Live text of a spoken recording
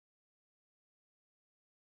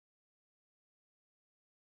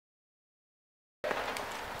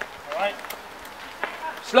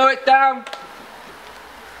Slow it down.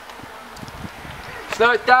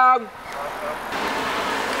 Slow it down.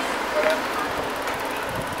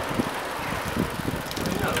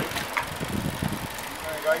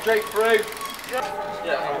 Going straight through.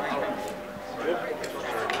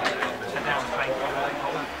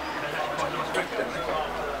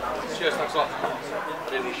 Cheers, thanks a lot.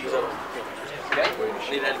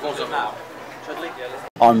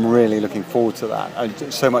 I'm really looking forward to that,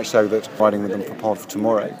 and so much so that I'm riding with them for pod for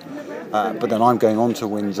tomorrow. But then I'm going on to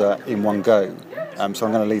Windsor in one go, so I'm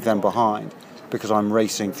going to leave them behind because I'm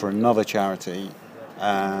racing for another charity.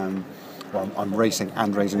 Well, I'm racing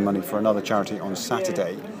and raising money for another charity on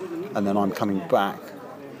Saturday, and then I'm coming back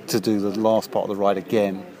to do the last part of the ride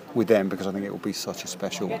again with them because I think it will be such a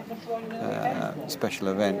special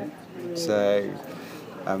event. So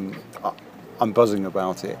I'm buzzing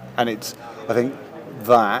about it, and I think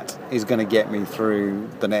that is going to get me through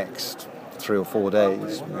the next 3 or 4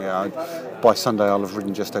 days. By Sunday I'll have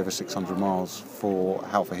ridden just over 600 miles for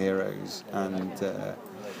Halt for Heroes and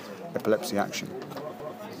Epilepsy Action,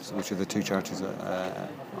 which are the two charities that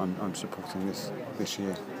I'm supporting this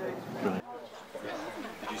year. Did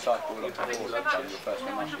you cycle your first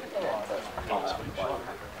one?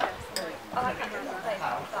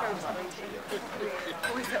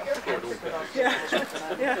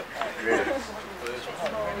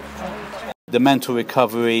 The mental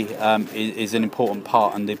recovery is an important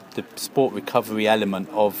part, and the sport recovery element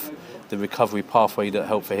of the recovery pathway that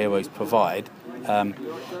Halt for Heroes provide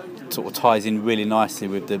sort of ties in really nicely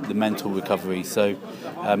with the mental recovery. So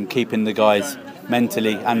keeping the guys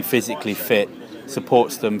mentally and physically fit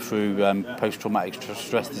supports them through post-traumatic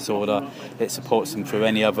stress disorder. It supports them through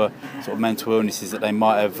any other sort of mental illnesses that they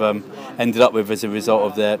might have ended up with as a result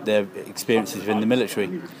of their experiences within the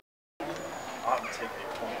military. I'm taking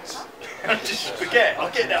points. Just forget,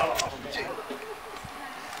 I'll get that off.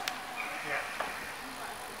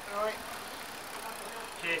 Alright.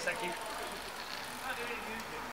 Cheers, thank you.